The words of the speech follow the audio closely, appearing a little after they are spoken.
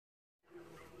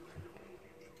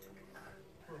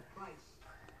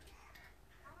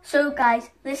So guys,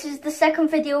 this is the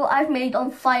second video I've made on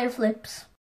Fire Flips,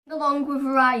 along with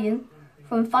Ryan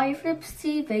from Fire Flips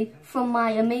TV, from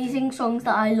my amazing songs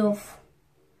that I love.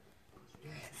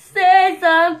 Say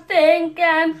something,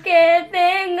 I'm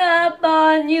giving up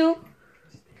on you.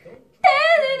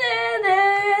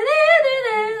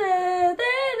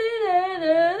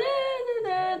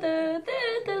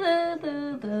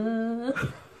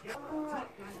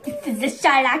 This is a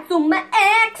shout out to my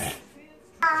ex.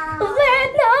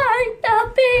 That night I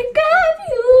think of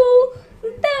you,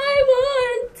 and I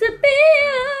want to be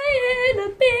a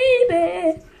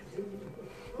baby.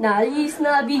 Nariz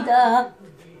Navidad,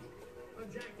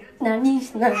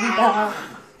 Nariz Navidad,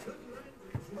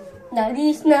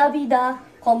 Nariz Navidad,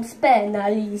 come spend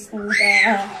Nariz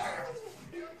Navidad.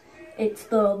 It's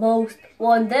the most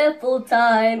wonderful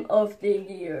time of the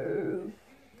year.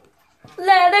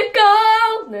 Let it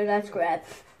go! No, that's crap.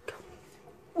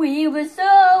 We were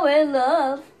so in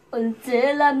love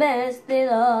until I messed it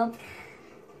up.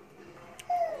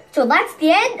 So that's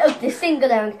the end of the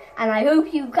sing-along, and I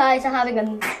hope you guys are having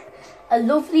a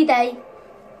lovely day.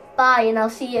 Bye, and I'll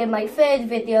see you in my third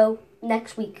video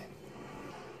next week.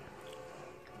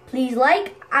 Please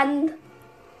like and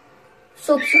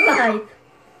subscribe.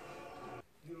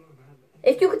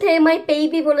 If you could hear my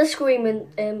baby brother screaming,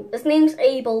 his name's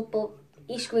Abel, but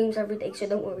he screams every day, so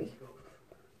don't worry.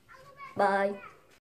 Bye.